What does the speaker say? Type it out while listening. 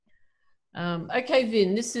Okay,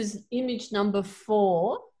 Vin, this is image number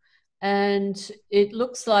 4, and it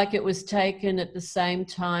looks like it was taken at the same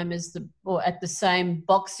time as or at the same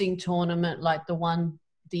boxing tournament, like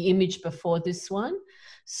the image before this one.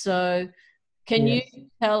 So, can you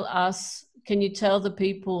Yes. can you tell the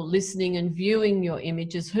people listening and viewing your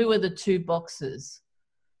images, who are the two boxers?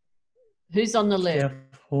 Who's on the left?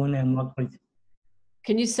 Jeff Horn and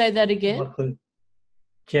Can you say that again? Michael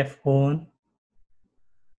Jeff Horn,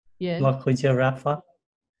 Yeah. Michael Jarafa.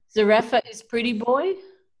 Zarafa is Pretty Boy.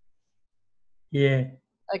 Yeah.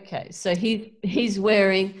 Okay, so he's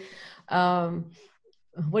wearing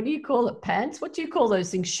what do you call it? Pants? What do you call those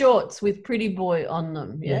things? Shorts with Pretty Boy on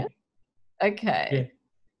them. Yeah. Yeah. Okay. Yeah.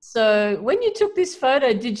 So when you took this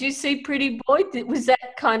photo, did you see Pretty Boy? Was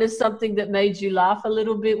that kind of something that made you laugh a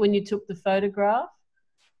little bit when you took the photograph?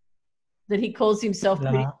 That he calls himself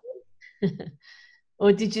Pretty La Boy?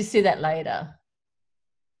 Or did you see that later?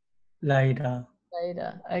 Later.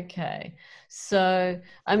 Later. Okay. So,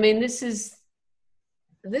 I mean, this is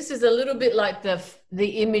a little bit like the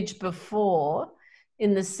image before,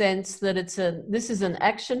 in the sense that this is an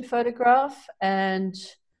action photograph, and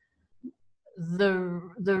the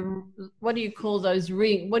what do you call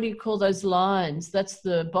those lines? That's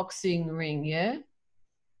the boxing ring, yeah?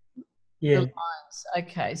 The Yeah. lines.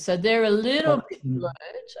 Okay, so they're a little bit Boxing.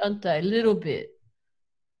 blurred, aren't they? A little bit.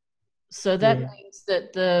 So that Yeah. means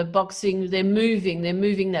that they're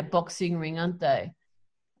moving that boxing ring, aren't they?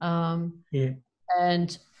 Um, Yeah.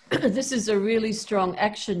 and this is a really strong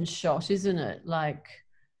action shot, isn't it? Like,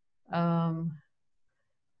 um,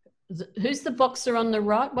 who's the boxer on the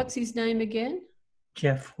right? What's his name again?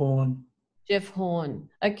 Jeff Horn. Jeff Horn.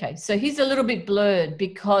 Okay, so he's a little bit blurred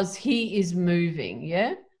because he is moving,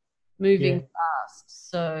 yeah? Moving Yeah. fast.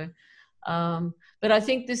 So, but I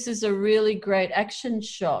think this is a really great action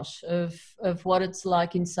shot of what it's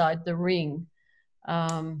like inside the ring.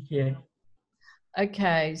 Yeah.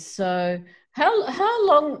 Okay, so how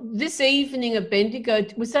long this evening at Bendigo,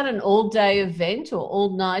 was that an all day event or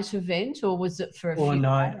all night event, or was it for a All few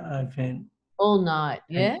night event. all night?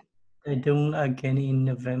 Yeah, And they're doing again in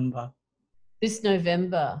November. this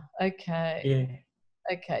November. Okay. Yeah.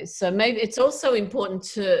 Okay, so maybe it's also important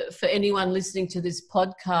for anyone listening to this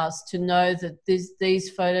podcast to know that these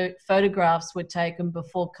photographs were taken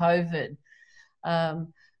before COVID,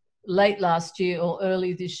 late last year or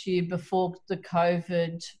early this year, before the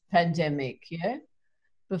COVID pandemic. Yeah,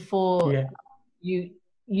 before Yeah.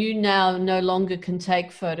 you now no longer can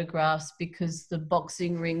take photographs because the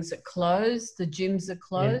boxing rings are closed, the gyms are Yeah.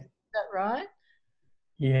 closed. Is that right?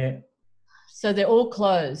 Yeah. So they're all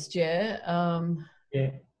closed. Yeah.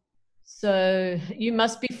 Yeah. So you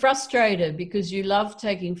must be frustrated because you love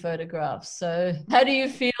taking photographs. So how do you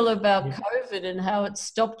feel about Yeah. COVID and how it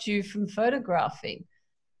stopped you from photographing?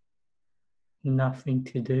 Nothing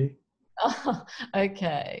to do. Oh,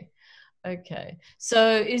 okay. Okay.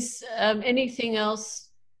 So is anything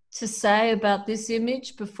else to say about this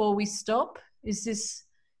image before we stop? Is this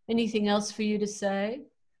anything else for you to say?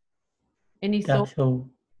 Any thought? That's all.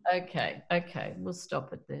 Okay. Okay. We'll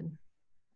stop it then.